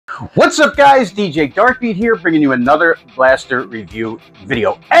What's up, guys? DJ Darkbeat here, bringing you another blaster review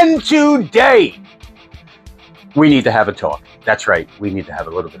video. And today, we need to have a talk. That's right, we need to have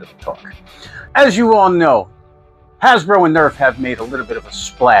a little bit of a talk. As you all know, Hasbro and Nerf have made a little bit of a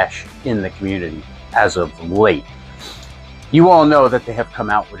splash in the community as of late. You all know that they have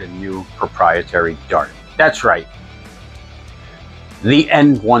come out with a new proprietary dart. That's right, the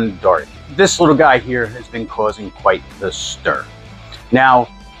N1 dart. This little guy here has been causing quite the stir. Now,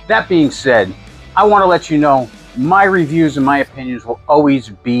 that being said, I want to let you know my reviews and my opinions will always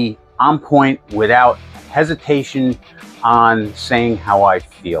be on point without hesitation on saying how I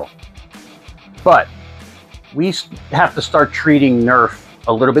feel. But we have to start treating Nerf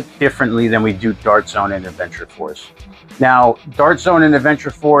a little bit differently than we do Dart Zone and Adventure Force. Now, Dart Zone and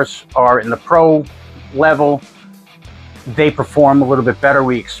Adventure Force are in the pro level. They perform a little bit better.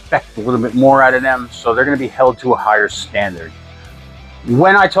 We expect a little bit more out of them, so they're going to be held to a higher standard.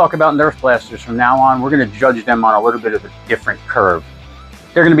 When I talk about Nerf blasters from now on, we're going to judge them on a little bit of a different curve.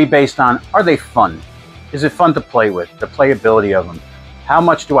 They're going to be based on, are they fun? Is it fun to play with? The playability of them. How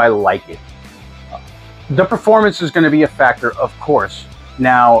much do I like it? The performance is going to be a factor, of course.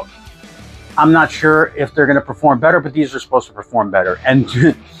 Now, I'm not sure if they're going to perform better, but these are supposed to perform better.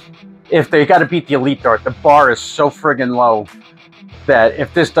 And if they got to beat the Elite Dart, the bar is so friggin' low that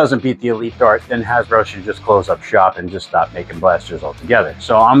if this doesn't beat the Elite Dart, then Hasbro should just close up shop and just stop making blasters altogether.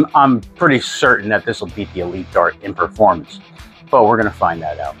 So I'm pretty certain that this will beat the Elite Dart in performance, but we're going to find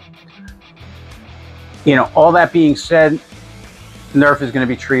that out. You know, all that being said, Nerf is going to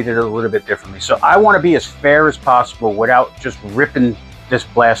be treated a little bit differently. So I want to be as fair as possible without just ripping this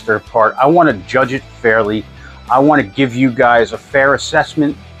blaster apart. I want to judge it fairly. I want to give you guys a fair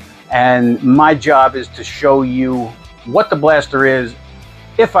assessment, and my job is to show you what the blaster is,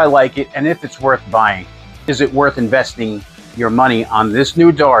 if I like it, and if it's worth buying. Is it worth investing your money on this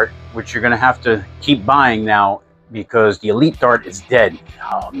new dart, which you're going to have to keep buying now because the Elite Dart is dead.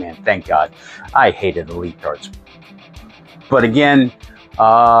 Oh man, thank God. I hated Elite Darts. But again,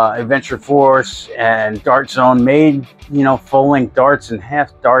 Adventure Force and Dart Zone made, you know, full-length darts and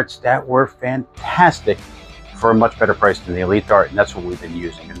half darts that were fantastic for a much better price than the Elite Dart, and that's what we've been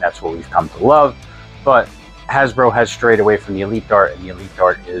using, and that's what we've come to love. But Hasbro has strayed away from the Elite Dart, and the Elite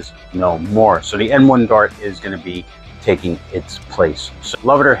Dart is no more. So the N1 Dart is going to be taking its place. So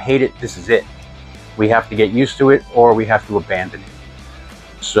love it or hate it, this is it. We have to get used to it, or we have to abandon it.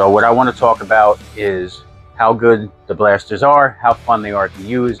 So what I want to talk about is how good the blasters are, how fun they are to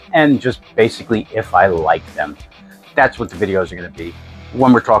use, and just basically if I like them. That's what the videos are going to be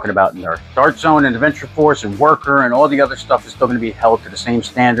when we're talking about Nerf. Dart Zone and Adventure Force and Worker and all the other stuff is still going to be held to the same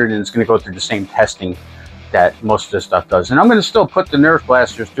standard, and it's going to go through the same testing that most of this stuff does. And I'm going to still put the Nerf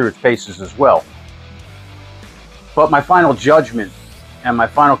blasters through its paces as well. But my final judgment and my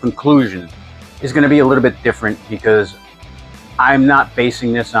final conclusion is going to be a little bit different, because I'm not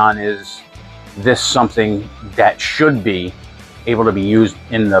basing this on is this something that should be able to be used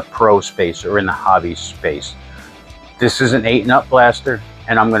in the pro space or in the hobby space. This is an 8 and up blaster,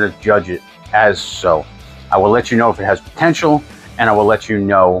 and I'm going to judge it as so. I will let you know if it has potential, and I will let you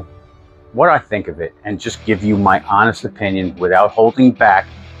know what I think of it, and just give you my honest opinion without holding back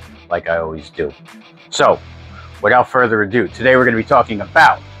like I always do. So, without further ado, today we're going to be talking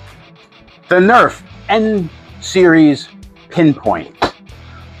about the Nerf N Series Pinpoint.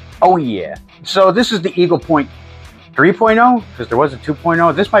 Oh yeah. So this is the Eaglepoint 3.0, because there was a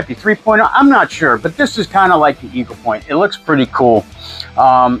 2.0. This might be 3.0. I'm not sure, but this is kind of like the Eaglepoint. It looks pretty cool.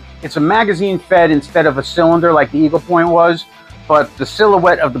 It's a magazine fed instead of a cylinder like the Eaglepoint was. But the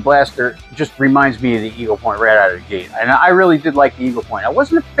silhouette of the blaster just reminds me of the Eaglepoint right out of the gate. And I really did like the Eaglepoint. I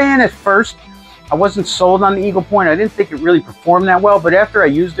wasn't a fan at first. I wasn't sold on the Eaglepoint. I didn't think it really performed that well. But after I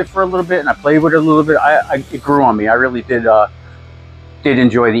used it for a little bit and I played with it a little bit, it grew on me. I really did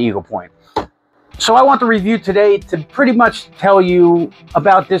enjoy the Eaglepoint. So I want the review today to pretty much tell you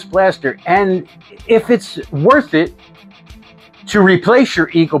about this blaster and if it's worth it to replace your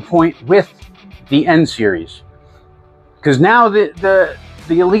Eaglepoint with the N Series. Because now the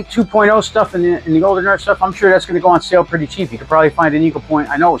Elite 2.0 stuff and the older Nerf stuff, I'm sure that's going to go on sale pretty cheap. You could probably find an Eaglepoint.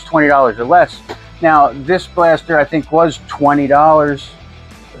 I know it was $20 or less. Now, this blaster, I think, was $20.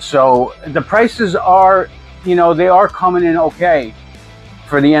 So the prices are, you know, they are coming in okay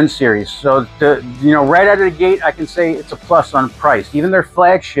for the N Series. So, you know, right out of the gate, I can say it's a plus on price. Even their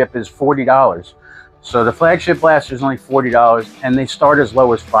flagship is $40. So the flagship blaster is only $40, and they start as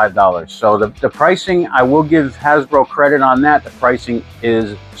low as $5. So the pricing, I will give Hasbro credit on that. The pricing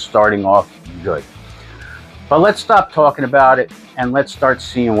is starting off good. But let's stop talking about it and let's start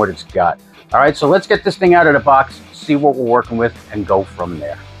seeing what it's got. All right, so let's get this thing out of the box, see what we're working with, and go from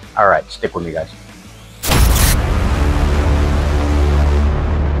there. All right, stick with me, guys.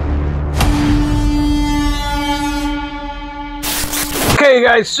 Okay,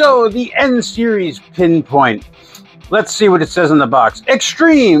 guys, so the N series Pinpoint. Let's see what it says on the box.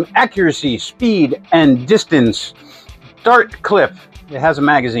 Extreme accuracy, speed, and distance. Dart clip. It has a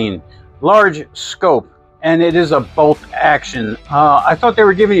magazine. Large scope, and it is a bolt action. I thought they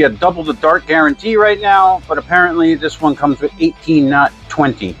were giving you a double the dart guarantee right now, but apparently this one comes with 18, not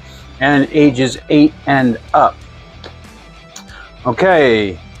 20, and ages 8 and up.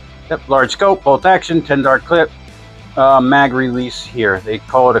 Okay, yep, large scope, bolt action, 10 dart clip. Mag release here. They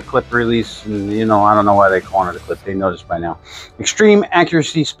call it a clip release, and you know, I don't know why they call it a clip. They know this by now. Extreme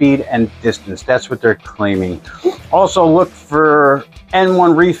accuracy, speed, and distance. That's what they're claiming. Also look for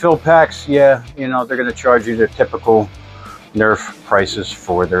N1 refill packs. Yeah, you know, they're going to charge you their typical Nerf prices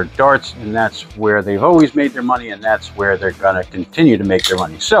for their darts, and that's where they've always made their money, and that's where they're going to continue to make their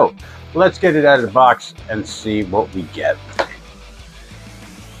money. So let's get it out of the box and see what we get.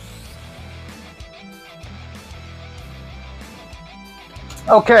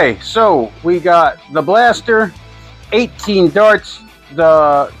 Okay, so we got the blaster, 18 darts,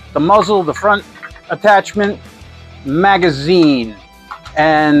 the muzzle, the front attachment, magazine,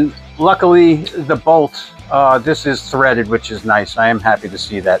 and luckily the bolt, this is threaded, which is nice. I am happy to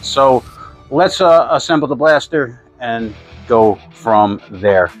see that. So let's assemble the blaster and go from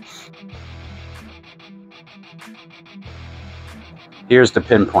there. Here's the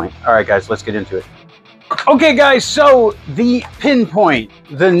Pinpoint. All right, guys, let's get into it. Okay, guys, so the Pinpoint,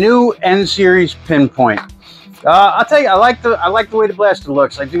 the new N series Pinpoint. I'll tell you, I like the way the blaster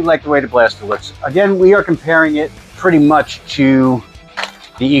looks. I do like the way the blaster looks. Again, we are comparing it pretty much to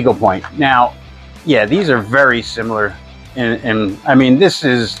the Eaglepoint. Now, yeah, these are very similar, and I mean, this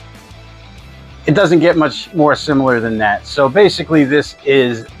is, it doesn't get much more similar than that. So basically, this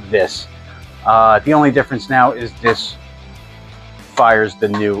is this. The only difference now is this fires the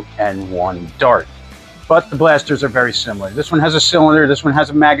new N1 dart. But the blasters are very similar. This one has a cylinder, this one has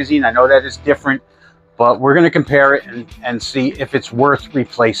a magazine. I know that is different, but we're going to compare it and see if it's worth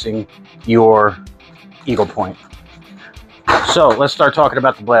replacing your Eaglepoint. So let's start talking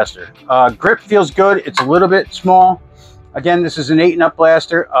about the blaster. Grip feels good. It's a little bit small. Again, this is an 8 and up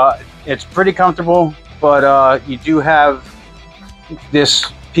blaster. It's pretty comfortable, but you do have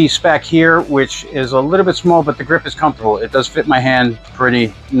this piece back here, which is a little bit small, but the grip is comfortable. It does fit my hand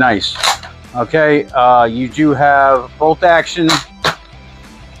pretty nice. Okay, you do have bolt action,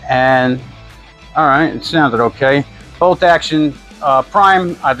 and all right, it sounded okay. Bolt action,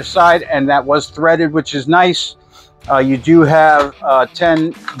 prime either side, and that was threaded, which is nice. You do have a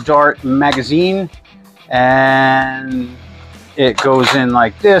 10 dart magazine, and it goes in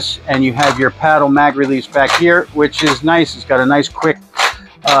like this, and you have your paddle mag release back here, which is nice. It's got a nice quick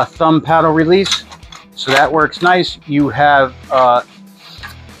thumb paddle release, so that works nice. You have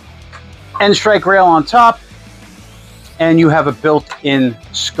end strike rail on top, and you have a built-in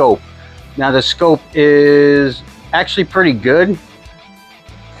scope. Now the scope is actually pretty good,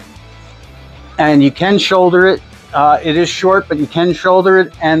 and you can shoulder it. It is short, but you can shoulder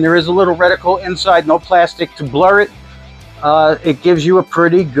it, and there is a little reticle inside, no plastic to blur it. It gives you a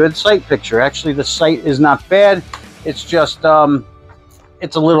pretty good sight picture. Actually, the sight is not bad. It's just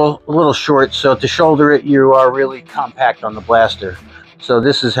it's a little short, so to shoulder it, you are really compact on the blaster. So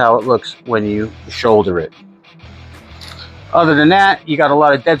this is how it looks when you shoulder it. Other than that, you got a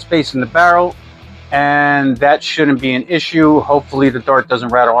lot of dead space in the barrel, and that shouldn't be an issue. Hopefully the dart doesn't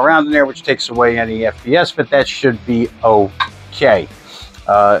rattle around in there, which takes away any FPS, but that should be okay.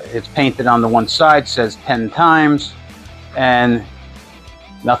 It's painted on the one side, says 10 times, and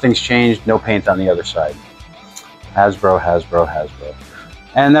nothing's changed, no paint on the other side. Hasbro, Hasbro, Hasbro.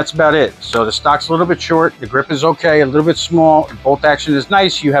 And that's about it. So the stock's a little bit short, the grip is okay, a little bit small, the bolt action is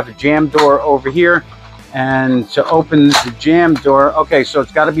nice. You have a jam door over here, and to open the jam door, okay, so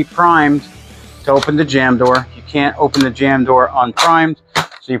it's got to be primed to open the jam door. You can't open the jam door unprimed,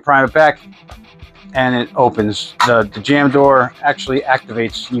 so you prime it back and it opens. The jam door actually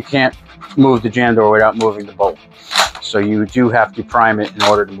activates. You can't move the jam door without moving the bolt, so you do have to prime it in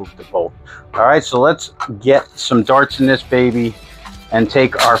order to move the bolt. All right, so let's get some darts in this baby and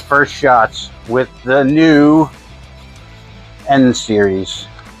take our first shots with the new N series.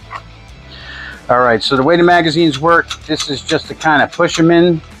 All right, so the way the magazines work, this is just to kind of push them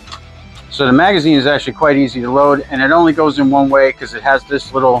in. So the magazine is actually quite easy to load, and it only goes in one way because it has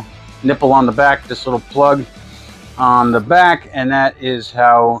this little nipple on the back, this little plug on the back, and that is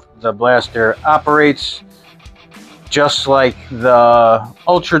how the blaster operates. Just like the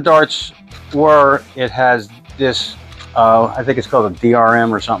Ultra darts were, it has this I think it's called a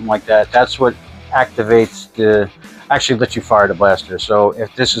DRM or something like that. That's what activates actually lets you fire the blaster. So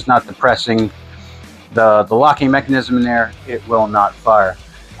if this is not depressing the locking mechanism in there, it will not fire.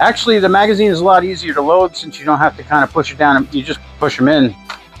 Actually, the magazine is a lot easier to load since you don't have to kind of push it down. You just push them in,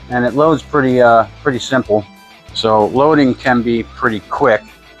 and it loads pretty simple. So loading can be pretty quick.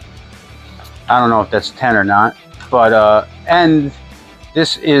 I don't know if that's 10 or not, but and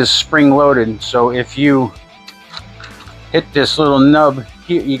this is spring loaded. So if you hit this little nub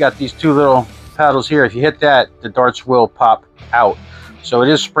here, you got these two little paddles here. If you hit that, the darts will pop out. So it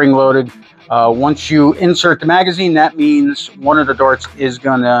is spring loaded. Once you insert the magazine, that means one of the darts is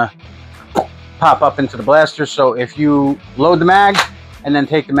gonna pop up into the blaster. So if you load the mag and then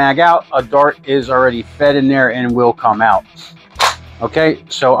take the mag out, a dart is already fed in there and will come out. Okay,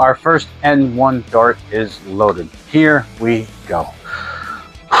 so our first N1 dart is loaded. Here we go.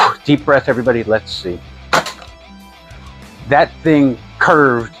 Deep breath, everybody. Let's see. That thing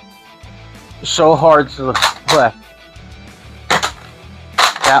curved so hard to the left.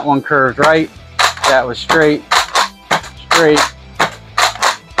 That one curved right. That was straight. Straight.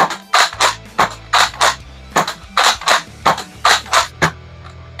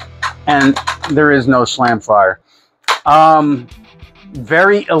 And there is no slam fire.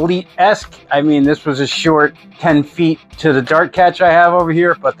 Very elite-esque. I mean, this was a short 10 feet to the dart catch I have over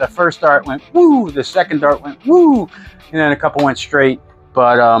here, but the first dart went woo, the second dart went woo, and then a couple went straight.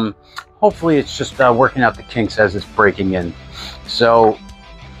 But hopefully it's just working out the kinks as it's breaking in. So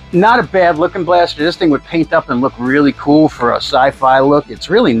not a bad looking blaster. This thing would paint up and look really cool for a sci-fi look. It's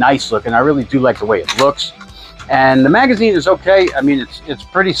really nice looking. I really do like the way it looks. And the magazine is okay. I mean, it's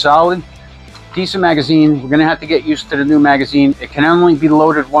pretty solid. Decent magazine. We're going to have to get used to the new magazine. It can only be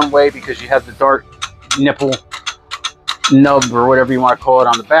loaded one way because you have the dart nipple nub or whatever you want to call it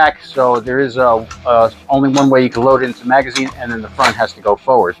on the back. So there is only one way you can load it into the magazine, and then the front has to go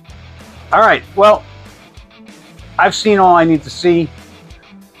forward. All right, well, I've seen all I need to see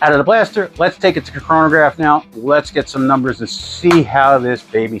out of the blaster. Let's take it to the chronograph now. Let's get some numbers and see how this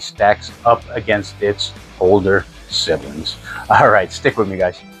baby stacks up against its older siblings. All right, stick with me,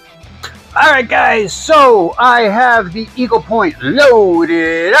 guys. All right, guys, so I have the Eaglepoint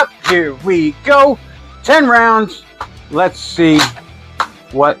loaded up. Here we go. 10 rounds. Let's see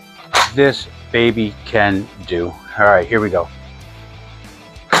what this baby can do. All right, here we go.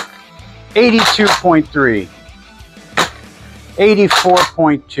 82.3,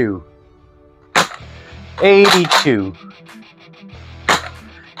 84.2, 82,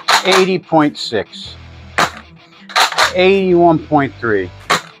 80.6, 81.3,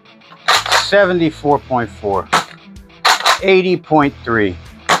 74.4, 80.3,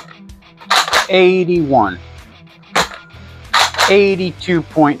 81,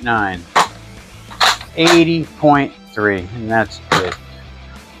 82.9, 80.3, and that's it.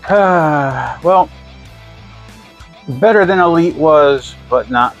 Well, better than Elite was, but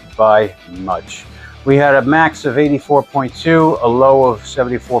not by much. We had a max of 84.2, a low of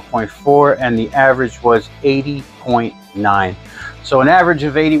 74.4, and the average was 80.9. So an average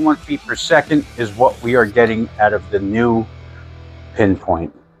of 81 feet per second is what we are getting out of the new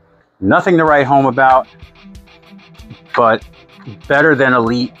Pinpoint. Nothing to write home about, but better than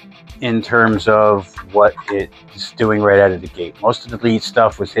Elite in terms of what it's doing right out of the gate. Most of the Elite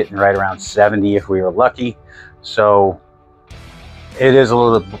stuff was hitting right around 70 if we were lucky. So it is a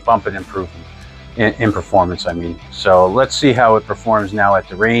little bump and improvement in performance, I mean. So let's see how it performs now at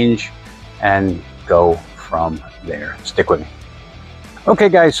the range and go from there. Stick with me. Okay,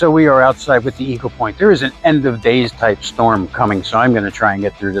 guys, so we are outside with the Eaglepoint. There is an end of days type storm coming, so I'm going to try and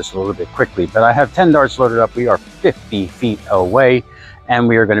get through this a little bit quickly. But I have 10 darts loaded up. We are 50 feet away, and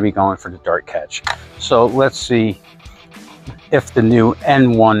we are going to be going for the dart catch. So let's see if the new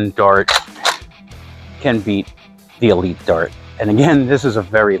N1 dart can beat the Elite dart. And again, this is a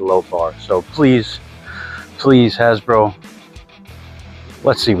very low bar, so please, please, Hasbro,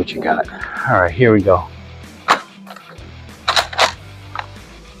 let's see what you got. All right, here we go.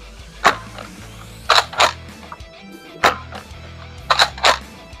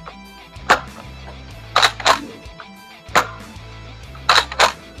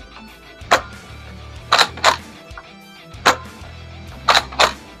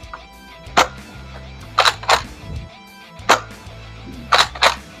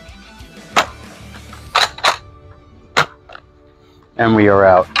 And we are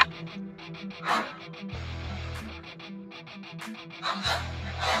out.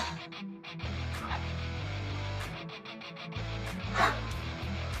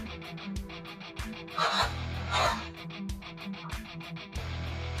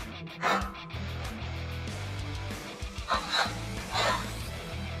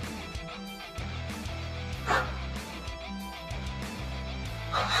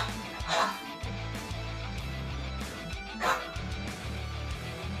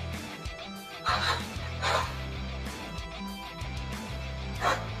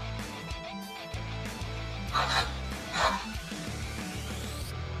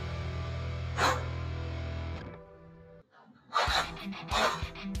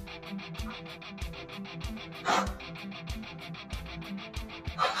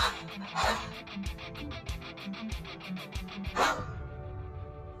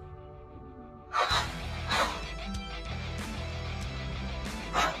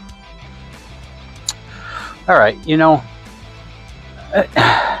 All right, you know,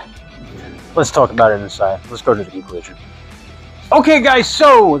 let's talk about it inside. Let's go to the conclusion. Okay, guys,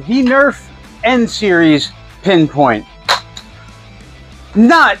 so the Nerf N Series Pinpoint.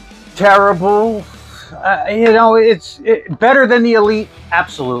 Not terrible. You know, it's better than the Elite.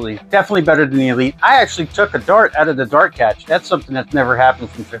 Absolutely. Definitely better than the Elite. I actually took a dart out of the dart catch. That's something that's never happened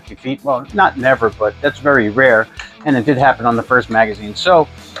from 50 feet. Well, not never, but that's very rare. And it did happen on the first magazine. So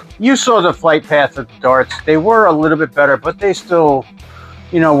you saw the flight path of the darts. They were a little bit better, but they still,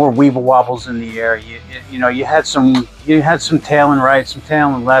 you know, were weeble wobbles in the air. You know, you had some tail and right, some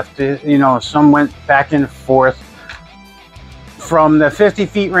tail and left. You know, some went back and forth. From the 50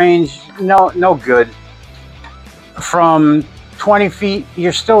 feet range, no good. From 20 feet,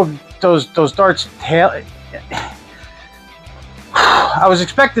 you're still those darts tail. I was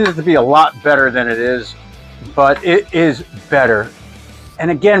expecting it to be a lot better than it is, but it is better.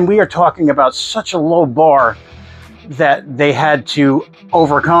 And again, we are talking about such a low bar that they had to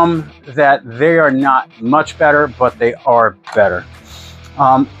overcome, that they are not much better, but they are better.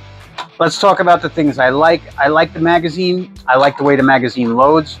 Let's talk about the things I like. I like the magazine. I like the way the magazine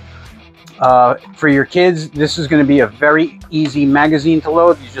loads. For your kids, this is going to be a very easy magazine to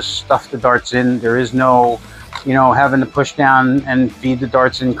load. You just stuff the darts in. There is no, you know, having to push down and feed the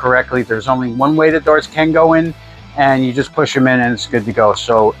darts in correctly. There's only one way the darts can go in, and you just push them in and it's good to go.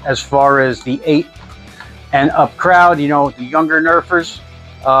 So as far as the 8 and up crowd, you know, the younger Nerfers,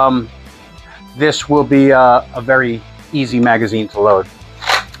 this will be a very easy magazine to load.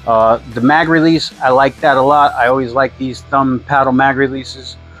 The mag release, I like that a lot. I always like these thumb paddle mag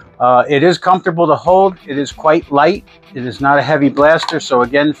releases. It is comfortable to hold. It is quite light. It is not a heavy blaster. So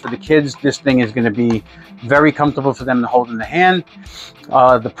again, for the kids, this thing is going to be very comfortable for them to hold in the hand.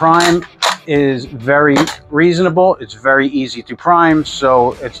 The prime is very reasonable. It's very easy to prime,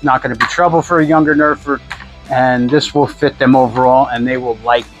 so it's not going to be trouble for a younger Nerfer. And this will fit them overall, and they will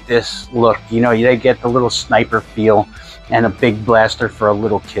like this look. You know, they get the little sniper feel and a big blaster for a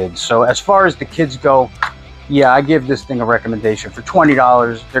little kid. So as far as the kids go, yeah, I give this thing a recommendation. For $20,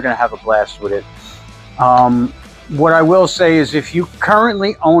 they're going to have a blast with it. What I will say is, if you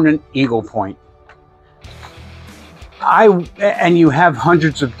currently own an Eaglepoint, and you have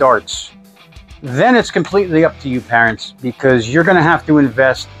hundreds of darts, then it's completely up to you, parents, because you're going to have to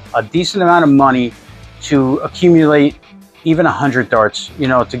invest a decent amount of money to accumulate even 100 darts. You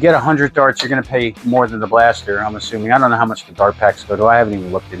know, to get 100 darts, you're going to pay more than the blaster, I'm assuming. I don't know how much the dart packs go to. I haven't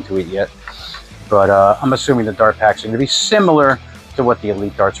even looked into it yet. But I'm assuming the dart packs are going to be similar to what the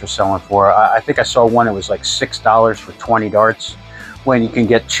Elite darts were selling for. I think I saw one, it was like $6 for 20 darts, when you can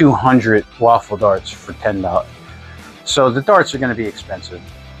get 200 waffle darts for $10. So the darts are going to be expensive.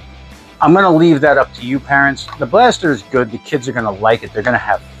 I'm going to leave that up to you, parents. The blaster is good. The kids are going to like it. They're going to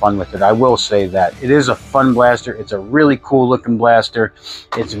have fun with it. I will say that. It is a fun blaster. It's a really cool looking blaster.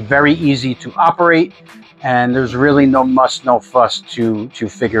 It's very easy to operate, and there's really no muss, no fuss to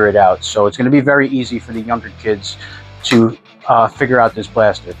figure it out. So it's going to be very easy for the younger kids to figure out this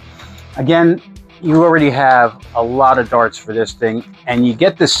blaster. Again, you already have a lot of darts for this thing, and you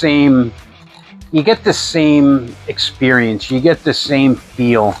get the same experience. You get the same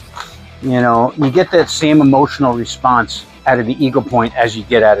feel. You know, you get that same emotional response out of the Eaglepoint as you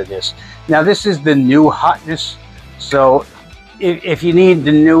get out of this. Now, this is the new hotness, so if you need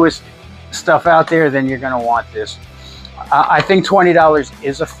the newest stuff out there, then you're going to want this. I think $20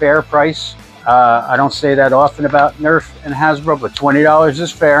 is a fair price. I don't say that often about Nerf and Hasbro, but $20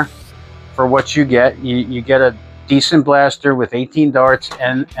 is fair for what you get. You get a decent blaster with 18 darts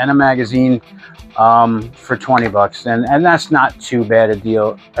and a magazine for 20 bucks, and that's not too bad a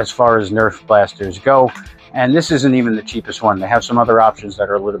deal as far as Nerf blasters go. And this isn't even the cheapest one. They have some other options that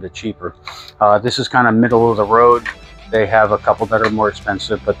are a little bit cheaper. This is kind of middle of the road. They have a couple that are more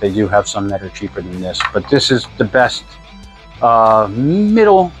expensive, but they do have some that are cheaper than this. But this is the best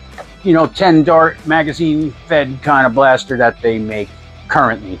middle, you know, 10 dart magazine fed kind of blaster that they make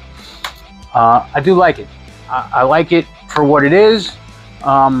currently. I do like it. I like it for what it is.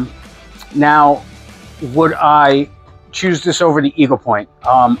 Now, would I choose this over the Eaglepoint?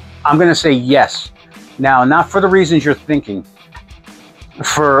 I'm going to say yes. Now, not for the reasons you're thinking.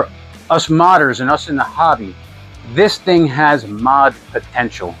 For us modders and us in the hobby, this thing has mod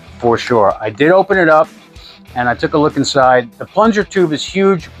potential for sure. I did open it up and I took a look inside. The plunger tube is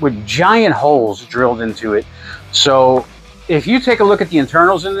huge with giant holes drilled into it. So if you take a look at the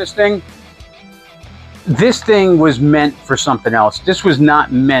internals in this thing was meant for something else. This was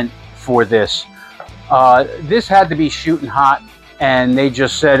not meant for this. This had to be shooting hot, and they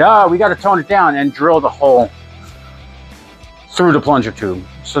just said, oh, we got to tone it down, and drilled a hole through the plunger tube.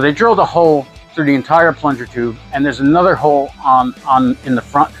 So they drilled a hole through the entire plunger tube, and there's another hole in the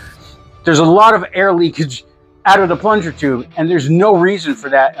front. There's a lot of air leakage out of the plunger tube, and there's no reason for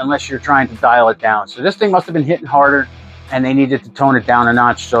that unless you're trying to dial it down. So this thing must have been hitting harder, and they needed to tone it down a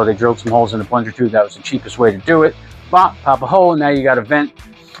notch, so they drilled some holes in the plunger tube. That was the cheapest way to do it. Pop a hole, and now you got a vent,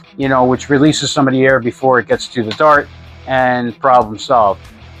 you know, which releases some of the air before it gets to the dart, and problem solved.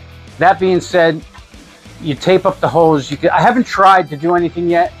 That being said, you tape up the holes. I haven't tried to do anything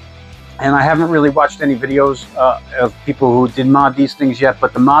yet, and I haven't really watched any videos of people who did mod these things yet,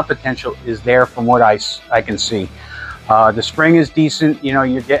 but the mod potential is there from what I can see. The spring is decent, you know,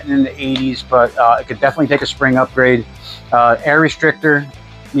 you're getting in the 80s, but it could definitely take a spring upgrade. Air restrictor,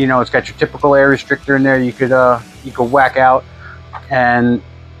 you know, it's got your typical air restrictor in there. You could whack out, and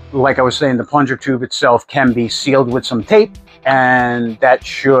like I was saying, the plunger tube itself can be sealed with some tape, and that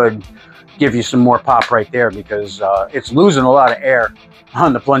should give you some more pop right there, because it's losing a lot of air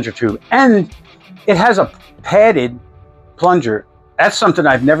on the plunger tube. And it has a padded plunger. That's something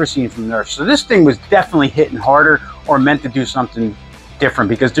I've never seen from Nerf. So this thing was definitely hitting harder or meant to do something different,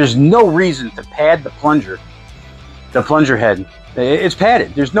 because there's no reason to pad the plunger head. It's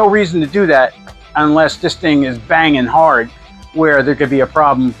padded. There's no reason to do that unless this thing is banging hard, where there could be a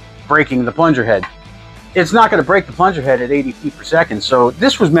problem breaking the plunger head. It's not going to break the plunger head at 80 feet per second. So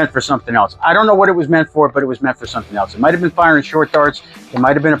this was meant for something else. I don't know what it was meant for, but it was meant for something else. It might have been firing short darts. It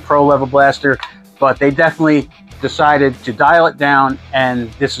might have been a pro level blaster, but they definitely decided to dial it down,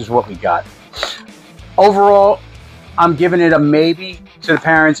 and this is what we got. Overall, I'm giving it a maybe to the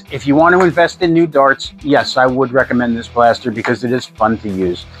parents. If you want to invest in new darts, yes, I would recommend this blaster because it is fun to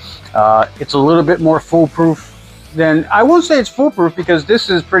use. It's a little bit more foolproof than, I won't say it's foolproof, because this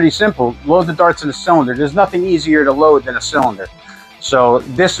is pretty simple. Load the darts in a cylinder. There's nothing easier to load than a cylinder. So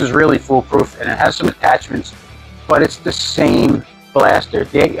this is really foolproof, and it has some attachments, but it's the same blaster.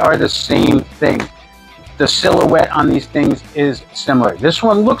 They are the same thing. The silhouette on these things is similar. This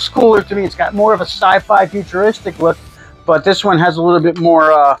one looks cooler to me. It's got more of a sci-fi futuristic look, but this one has a little bit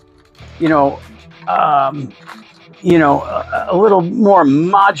more, a little more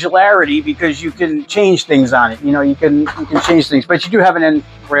modularity, because you can change things on it. You know, you can change things, but you do have an end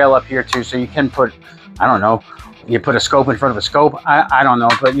rail up here too, so you can put, I don't know, you put a scope in front of a scope. I don't know,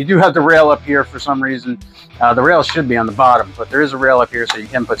 but you do have the rail up here for some reason. The rail should be on the bottom, but there is a rail up here, so you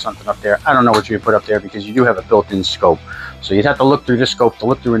can put something up there. I don't know what you would put up there, because you do have a built-in scope. So you'd have to look through this scope to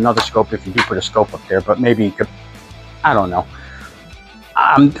look through another scope if you do put a scope up there, but maybe you could, I don't know.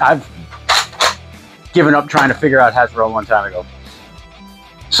 I've given up trying to figure out Hasbro a long time ago.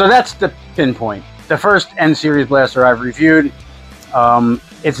 So that's the Pinpoint, the first N-Series blaster I've reviewed.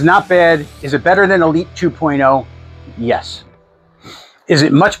 It's not bad. Is it better than Elite 2.0? Yes. Is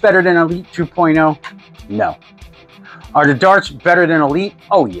it much better than Elite 2.0? No. Are the darts better than Elite?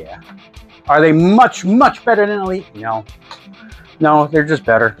 Oh yeah. Are they much better than Elite? No. No, they're just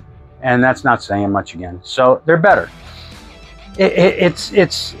better. And that's not saying much again. So they're better. It's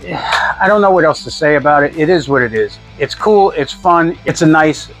I don't know what else to say about it. It is what it is. It's cool, it's fun, it's a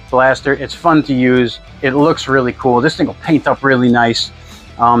nice blaster, it's fun to use, it looks really cool. This thing will paint up really nice.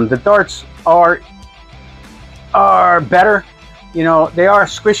 The darts are better. You know, they are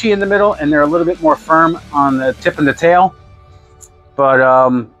squishy in the middle, and they're a little bit more firm on the tip and the tail. But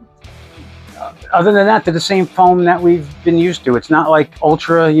other than that, they're the same foam that we've been used to. It's not like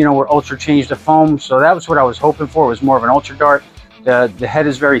Ultra, you know, where Ultra changed the foam. So that was what I was hoping for, was more of an Ultra dart. The head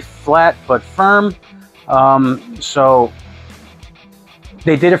is very flat but firm. So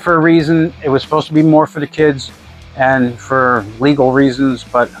they did it for a reason. It was supposed to be more for the kids and for legal reasons,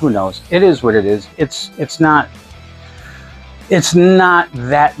 but who knows? It is what it is. It's not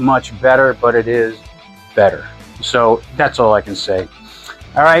that much better, but it is better. So that's all I can say.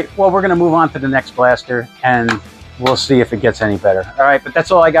 All right, well, we're gonna move on to the next blaster, and we'll see if it gets any better. All right, but that's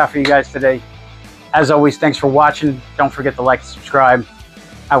all I got for you guys today. As always, thanks for watching. Don't forget to like and subscribe.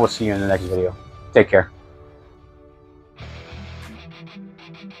 I will see you in the next video. Take care.